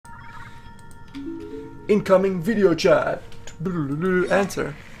Incoming video chat.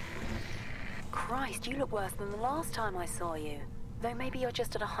 Answer. Christ, you look worse than the last time I saw you. Though maybe you're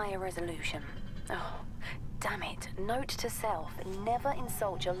just at a higher resolution. Oh, damn it. Note to self, never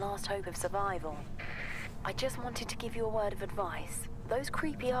insult your last hope of survival. I just wanted to give you a word of advice. Those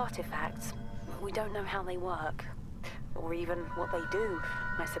creepy artifacts, we don't know how they work. Or even what they do,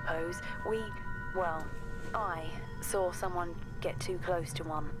 I suppose. I saw someone get too close to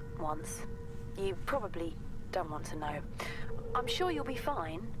one once. You probably don't want to know. I'm sure you'll be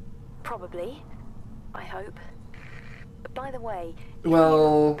fine. Probably. I hope. By the way, if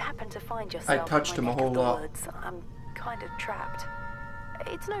you happen to find yourself I touched him a whole lot. woods, I'm kind of trapped.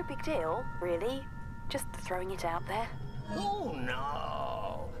 It's no big deal, really. Just throwing it out there. Oh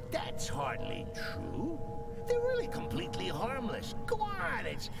no, that's hardly true. They're really completely harmless. Go on,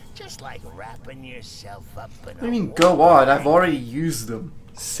 it's just like wrapping yourself up in I mean, go on. I've already used them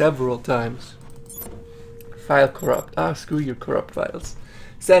several times. File corrupt. Ah, screw your corrupt files.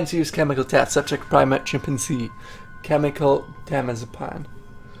 Stands use chemical test. Subject primate chimpanzee. Chemical diazepam.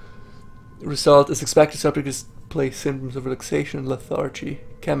 Result is expected subject display symptoms of relaxation and lethargy.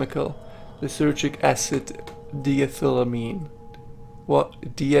 Chemical lysergic acid diethylamine. What?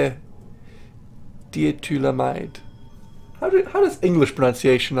 Diethylamide. How does English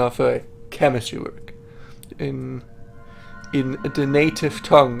pronunciation of chemistry work? In the native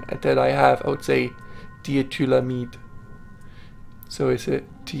tongue that I have, I would say diethylamide. So is it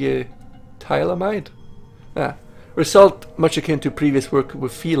diethylamide? Ah. Result much akin to previous work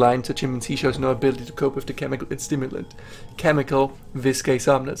with felines, the chimpanzee shows no ability to cope with the chemical stimulant. Chemical viscous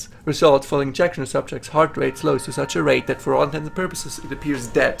somnus. Result, following injection of subject's heart rate slows to such a rate that for all intents and purposes it appears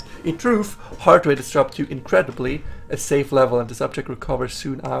dead. In truth, heart rate is dropped to incredibly a safe level and the subject recovers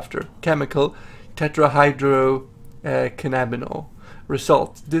soon after. Chemical tetrahydrocannabinol.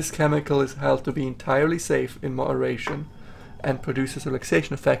 Result, this chemical is held to be entirely safe in moderation and produces a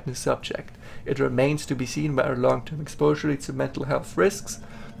relaxation effect in the subject. It remains to be seen whether long-term exposure leads to mental health risks.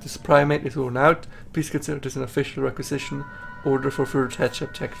 This primate is worn out. Please consider this an official requisition. Order for further test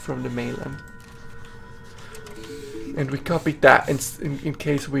check from the mainland. And we copied that in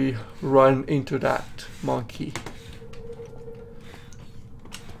case we run into that monkey.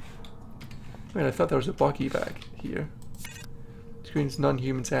 Wait, I thought there was a buggy bag here. Screen's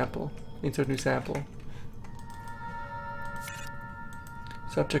non-human sample. Insert new sample.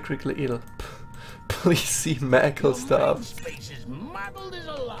 Subject critically ill. Please see medical stuff. Space is muddled as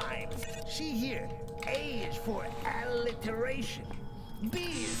a lime. See here, A is for alliteration. B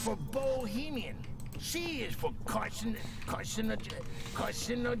is for bohemian. C is for carcinogenic.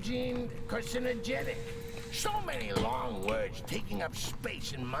 So many long words taking up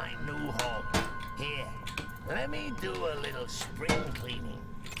space in my new home. Here, let me do a little spring cleaning.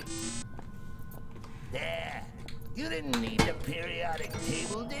 There. You didn't need the periodic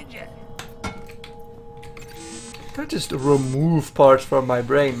table, did you? Don't just remove parts from my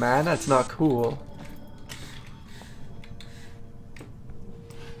brain, man. That's not cool.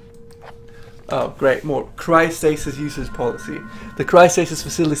 Oh, great. More. Cryostasis usage policy. The cryostasis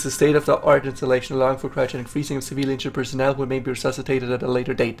facility is a state-of-the-art installation allowing for cryogenic freezing of severely injured personnel who may be resuscitated at a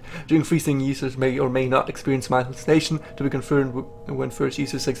later date. During freezing, users may or may not experience mild hallucination to be confirmed when first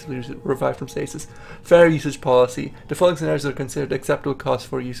users successfully revived from stasis. Fair usage policy. The following scenarios are considered acceptable costs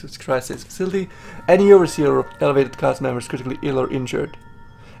for use of cryostasis facility. Any overseer or elevated cast member is critically ill or injured.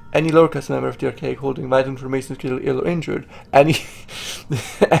 Any lower cast member of the archaic holding vital information is critically ill or injured. Any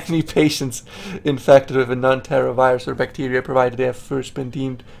patients infected with a non-terra virus or bacteria provided they have first been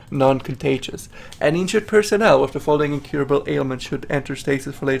deemed non-contagious. Any injured personnel with the following incurable ailments should enter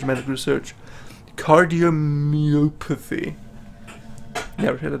stasis for later medical research. Cardiomyopathy.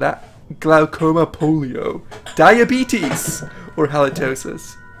 Never heard of that. Glaucoma, polio. Diabetes or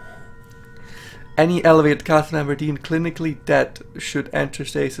halitosis. Any elevated cast member deemed clinically dead should enter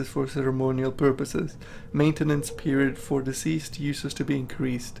stasis for ceremonial purposes. Maintenance period for deceased users to be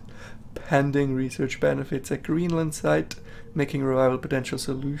increased. Pending research benefits at Greenland site, making revival potential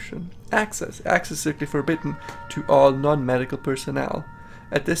solution. Access strictly forbidden to all non-medical personnel.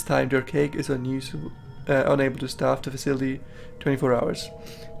 At this time, the archaic is unable to staff the facility 24 hours.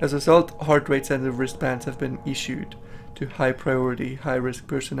 As a result, heart rate sensitive wristbands have been issued to high priority, high risk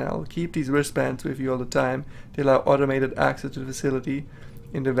personnel. Keep these wristbands with you all the time. They allow automated access to the facility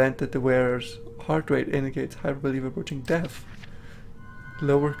in the event that the wearer's heart rate indicates high probability of approaching death.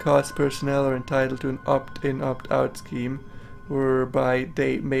 Lower cost personnel are entitled to an opt-in, opt-out scheme whereby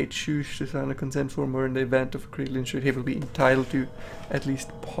they may choose to sign a consent form or in the event of a critical injury they will be entitled to at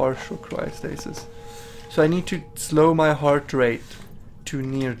least partial cryostasis. So I need to slow my heart rate to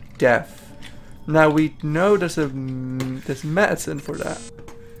near death Now we know there's there's medicine for that.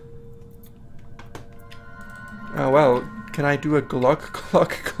 Oh well, can I do a glug?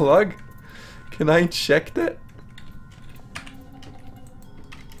 Can I check that?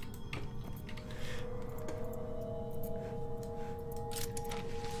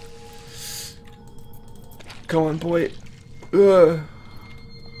 Come on, boy. Ugh.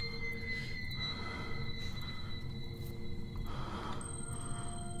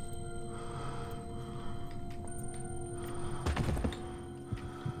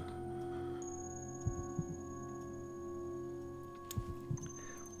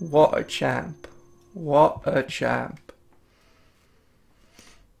 What a champ. What a champ.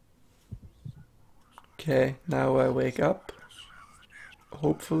 Okay, now I wake up.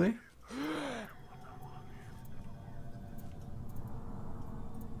 Hopefully.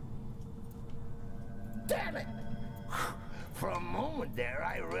 Damn it! For a moment there,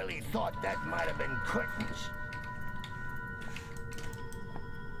 I really thought that might have been curtains.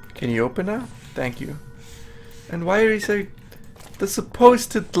 Can you open now? Thank you. And why are you so... They're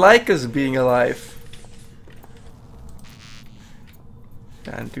supposed to like us being alive.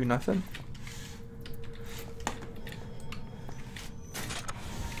 Can't do nothing.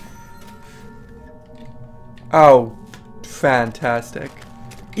 Oh, fantastic.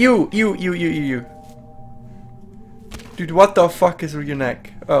 You. Dude, what the fuck is your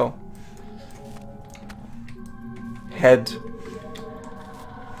neck? Oh. Head.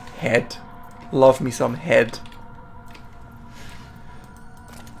 Head. Love me some head.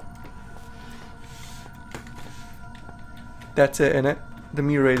 That's it, innit? The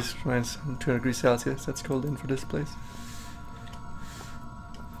mu rays minus 200 degrees Celsius. That's cold in for this place.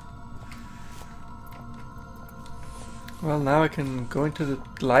 Well, now I can go into the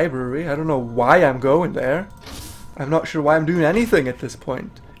library. I don't know why I'm going there. I'm not sure why I'm doing anything at this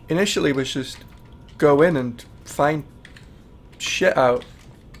point. Initially it was just go in and find shit out.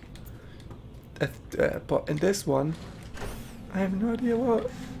 But in this one, I have no idea what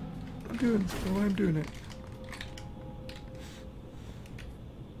I'm doing or why I'm doing it.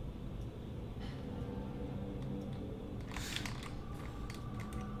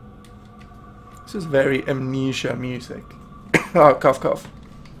 This is very amnesia music. Oh, cough, cough.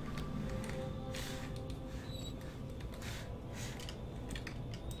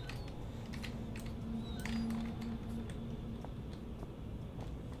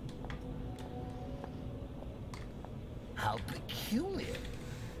 How peculiar.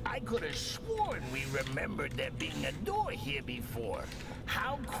 I could have sworn we remembered there being a door here before.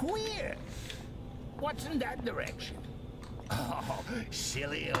 How queer. What's in that direction? Oh,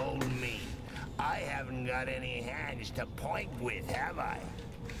 silly old me. I haven't got any hands to point with, have I?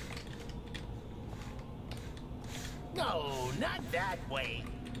 No, not that way.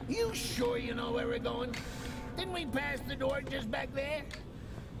 You sure you know where we're going? Didn't we pass the door just back there?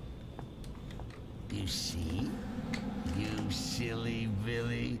 You see? You silly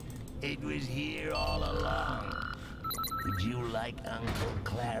Billy. It was here all along. Would you like Uncle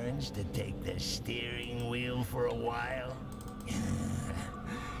Clarence to take the steering wheel for a while?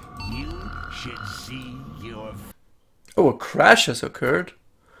 You should see your... Oh, a crash has occurred.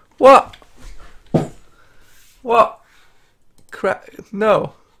 What? What?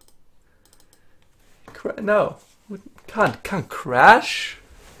 No. No. Can't crash?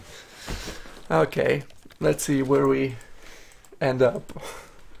 Okay. Let's see where we end up.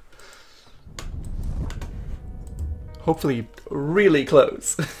 Hopefully really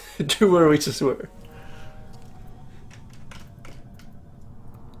close to where we just were.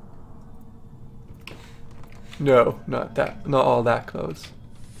 No, not all that close.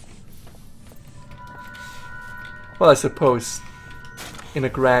 Well, I suppose in a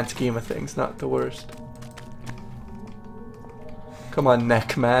grand scheme of things, not the worst. Come on,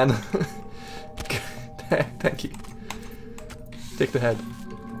 neck man. Thank you. Take the head.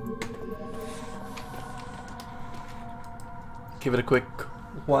 Give it a quick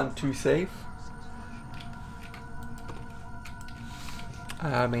 1-2 save.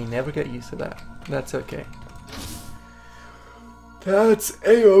 I may never get used to that. That's okay. That's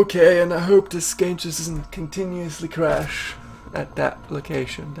a-okay, and I hope this game just doesn't continuously crash at that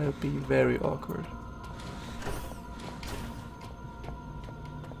location. That would be very awkward.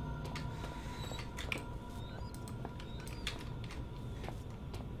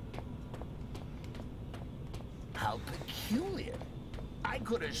 How peculiar. I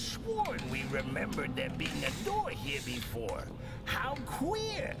could have sworn we remembered there being a door here before. How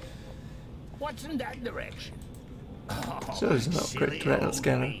queer. What's in that direction? So there's an upgrade to retinal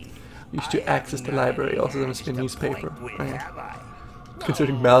scanner. Used to access the library, also there must be a newspaper. Oh, yeah.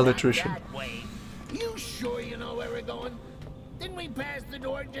 Concerning malnutrition. going? Didn't we pass the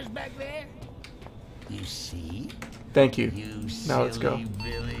door just back there? You see? Thank you. You Now let's go. silly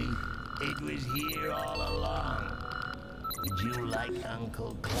Billy. It was here all along. Would you like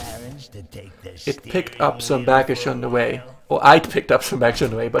Uncle Clarence to take the It picked up some steering wheel baggage for on a the way. while? Well, I'd picked up some baggage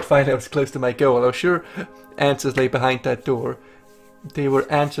on the way, but finally I was close to my goal. I was sure answers lay behind that door. They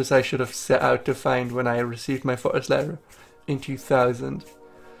were answers I should have set out to find when I received my first letter in 2000.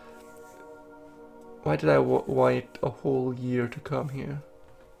 Why did I wait a whole year to come here?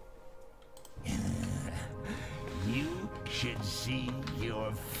 You should see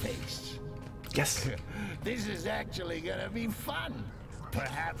your face. Yes! This is actually gonna be fun.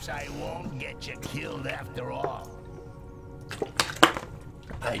 Perhaps I won't get you killed after all.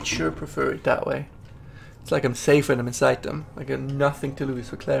 I'd sure prefer it that way. It's like I'm safe when I'm inside them. I got nothing to lose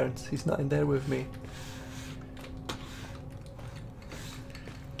for Clarence. He's not in there with me.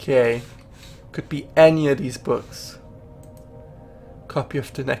 Okay. Could be any of these books. Copy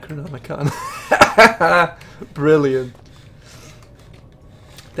of the Necronomicon. Brilliant.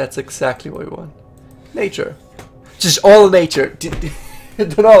 That's exactly what we want. Nature. Just all nature.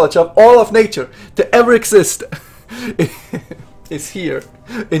 The knowledge of all of nature to ever exist is here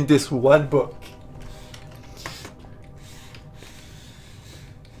in this one book.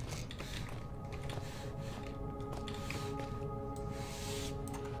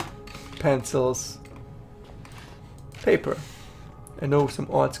 Pencils, paper, and know some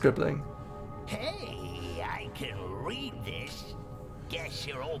odd scribbling. Hey, I can read this. Guess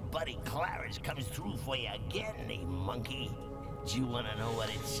your old buddy Clarence comes through for you again, eh, monkey? Do you want to know what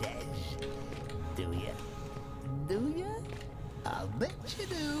it says? Do you? Do you? I'll bet you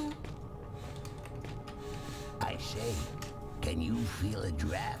do. I say, can you feel a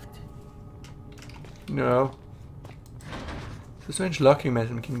draft? No. It's a strange locking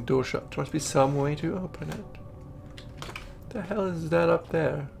mechanism keeping the door shut. There must be some way to open it. The hell is that up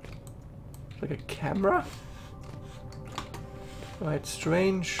there? Like a camera? Right,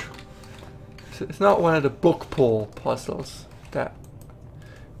 strange. It's not one of the book pull puzzles. That.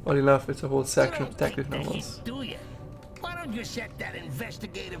 Oddly enough, it's a whole section of detective novels. Do you? Why don't you set that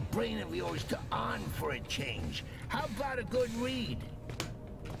investigative brain of yours to on for a change? How about a good read?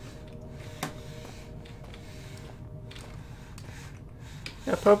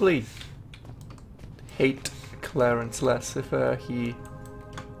 Yeah, probably hate Clarence less if he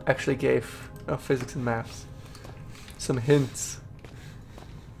actually gave physics and maths some hints.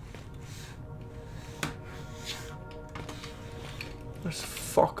 There's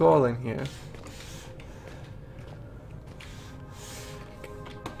fuck all in here.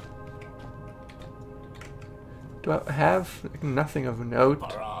 Do I have nothing of note?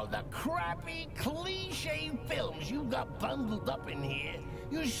 For all the crappy, cliche films you got bundled up in here,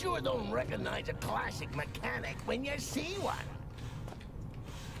 you sure don't recognize a classic mechanic when you see one.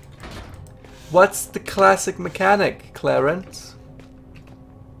 What's the classic mechanic, Clarence?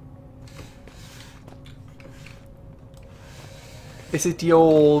 Is it the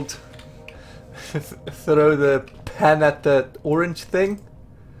old throw the pen at the orange thing?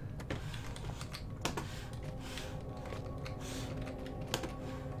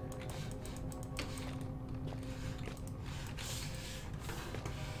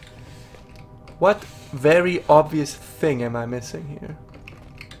 What very obvious thing am I missing here?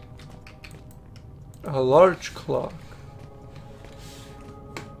 A large clock.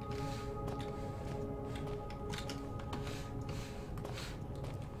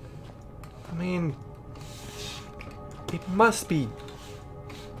 I mean, it must be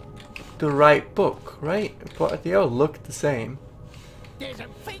the right book, right? But they all look the same. There's a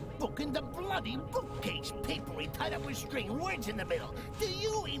fake book in the bloody bookcase, papery tied up with string, words in the middle. Do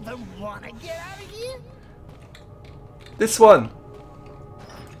you even want to get out of here? This one.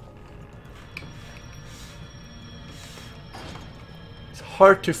 It's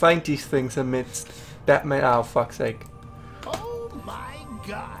hard to find these things amidst that many. Oh, fuck's sake. Oh my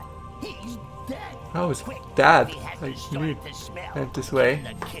God, he's dead. Oh, it's Quick, Dad. he has I to start knew to smell. went this way.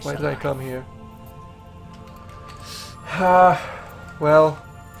 Get the kiss Why did I alive. come here? Well,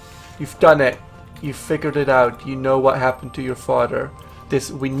 you've done it. You figured it out. You know what happened to your father.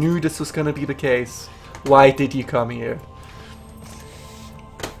 We knew this was gonna be the case. Why did you come here?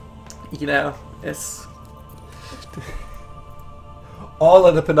 You know, it's all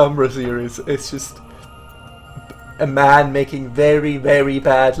of the Penumbra series. It's just a man making very, very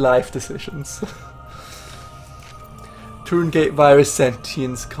bad life decisions. Turngate Virus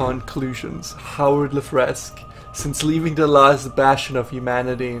Sentience Conclusions. Howard Lefresque. Since leaving the last bastion of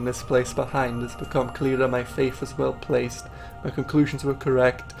humanity in this place behind, it's become clear that my faith was well placed, my conclusions were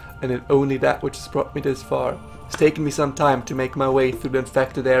correct, and it only that which has brought me this far. It's taken me some time to make my way through the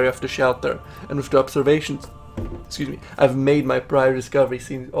infected area of the shelter, and with the observations I've made, my prior discovery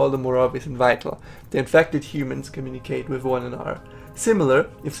seems all the more obvious and vital. The infected humans communicate with one another. Similar,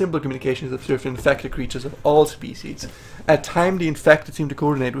 if simple communication is observed in infected creatures of all species. At times the infected seem to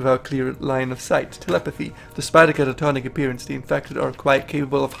coordinate without clear line of sight. Telepathy. Despite a catatonic appearance, the infected are quite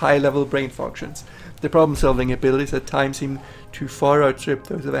capable of high-level brain functions. Their problem-solving abilities at times seem to far outstrip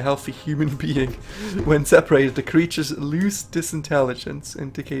those of a healthy human being. When separated, the creatures lose this intelligence,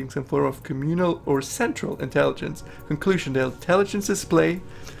 indicating some form of communal or central intelligence. Conclusion: the intelligence display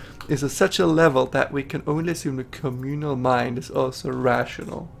is at such a level that we can only assume the communal mind is also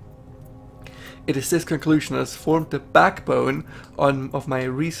rational. It is this conclusion that has formed the backbone of my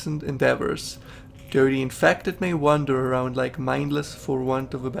recent endeavors. Though the infected may wander around like mindless, for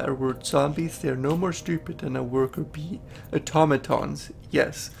want of a better word, zombies, they are no more stupid than a worker bee. Automatons,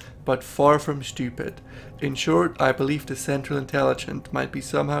 yes, but far from stupid. In short, I believe the central intelligence might be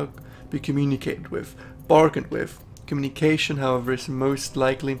somehow be communicated with, bargained with. Communication, however, is most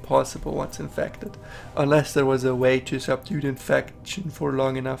likely impossible once infected, unless there was a way to subdue the infection for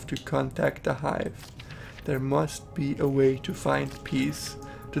long enough to contact the hive. There must be a way to find peace.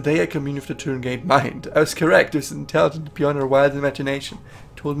 Today I commune with the Turngain mind. I was correct, it was intelligent beyond our wild imagination.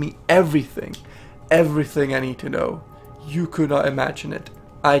 It told me everything. Everything I need to know. You could not imagine it.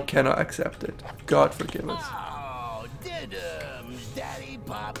 I cannot accept it. God forgive us. Oh, diddums, Daddy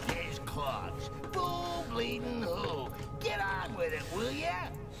popped his clogs. Fool bleeding who? Get on with it, will ya?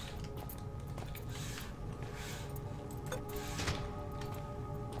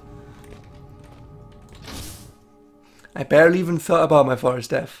 I barely even thought about my father's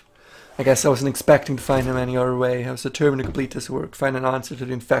death. I guess I wasn't expecting to find him any other way. I was determined to complete this work, find an answer to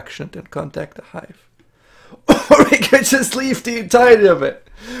the infection, and contact the hive. Or we could just leave the entirety of it.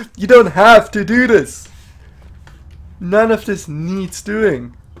 You don't have to do this. None of this needs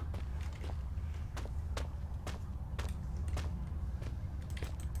doing.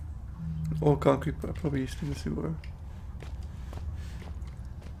 All concrete probably used in the sewer.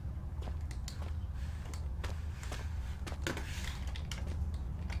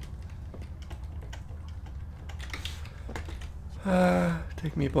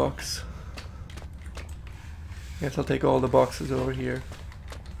 Take me a box. Guess I'll take all the boxes over here.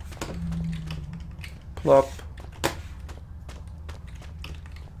 Plop.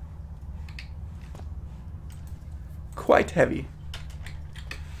 Quite heavy.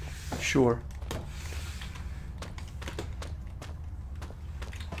 Sure.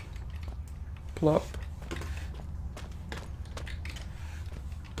 Plop.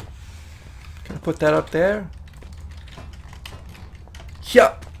 Can I put that up there?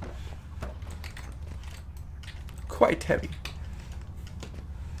 Yeah. Quite heavy.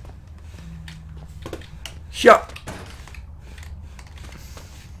 Yeah.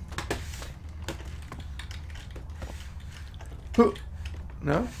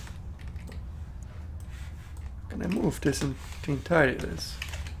 No? Can I move this in the entirety of this?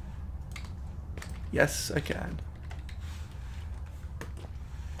 Yes, I can.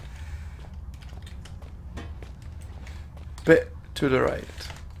 Bit to the right.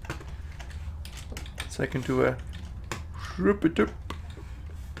 So I can do a shroop-a-doop.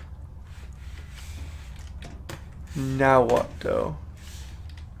 Now what though?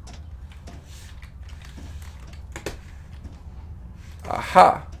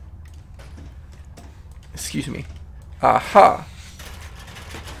 Aha! Excuse me. Aha!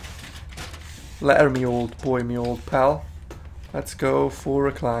 Let her, me old boy, me old pal. Let's go for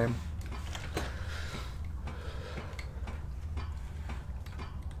a climb.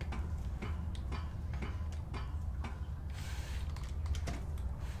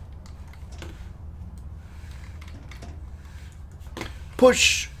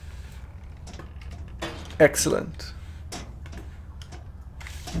 Push! Excellent.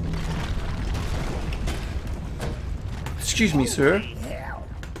 Excuse me, sir. Hell.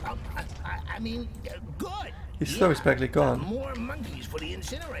 I mean, good. His flow is practically gone. More monkeys for the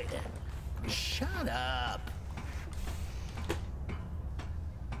incinerator. Shut up.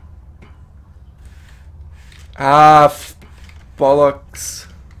 Ah, bollocks.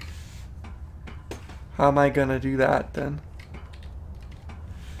 How am I gonna do that then?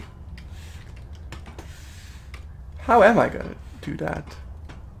 How am I gonna do that?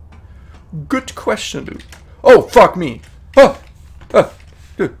 Good question, dude. Oh, fuck me. Oh, oh,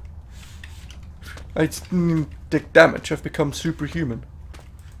 dude. I take damage. I've become superhuman.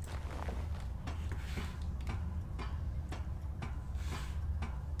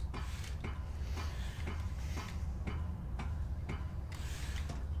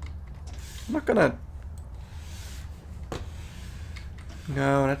 I'm not gonna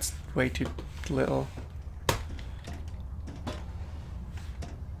No, that's way too little.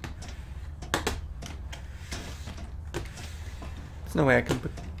 There's no way I can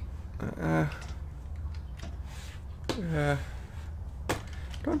put...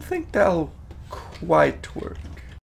 don't think that'll quite work.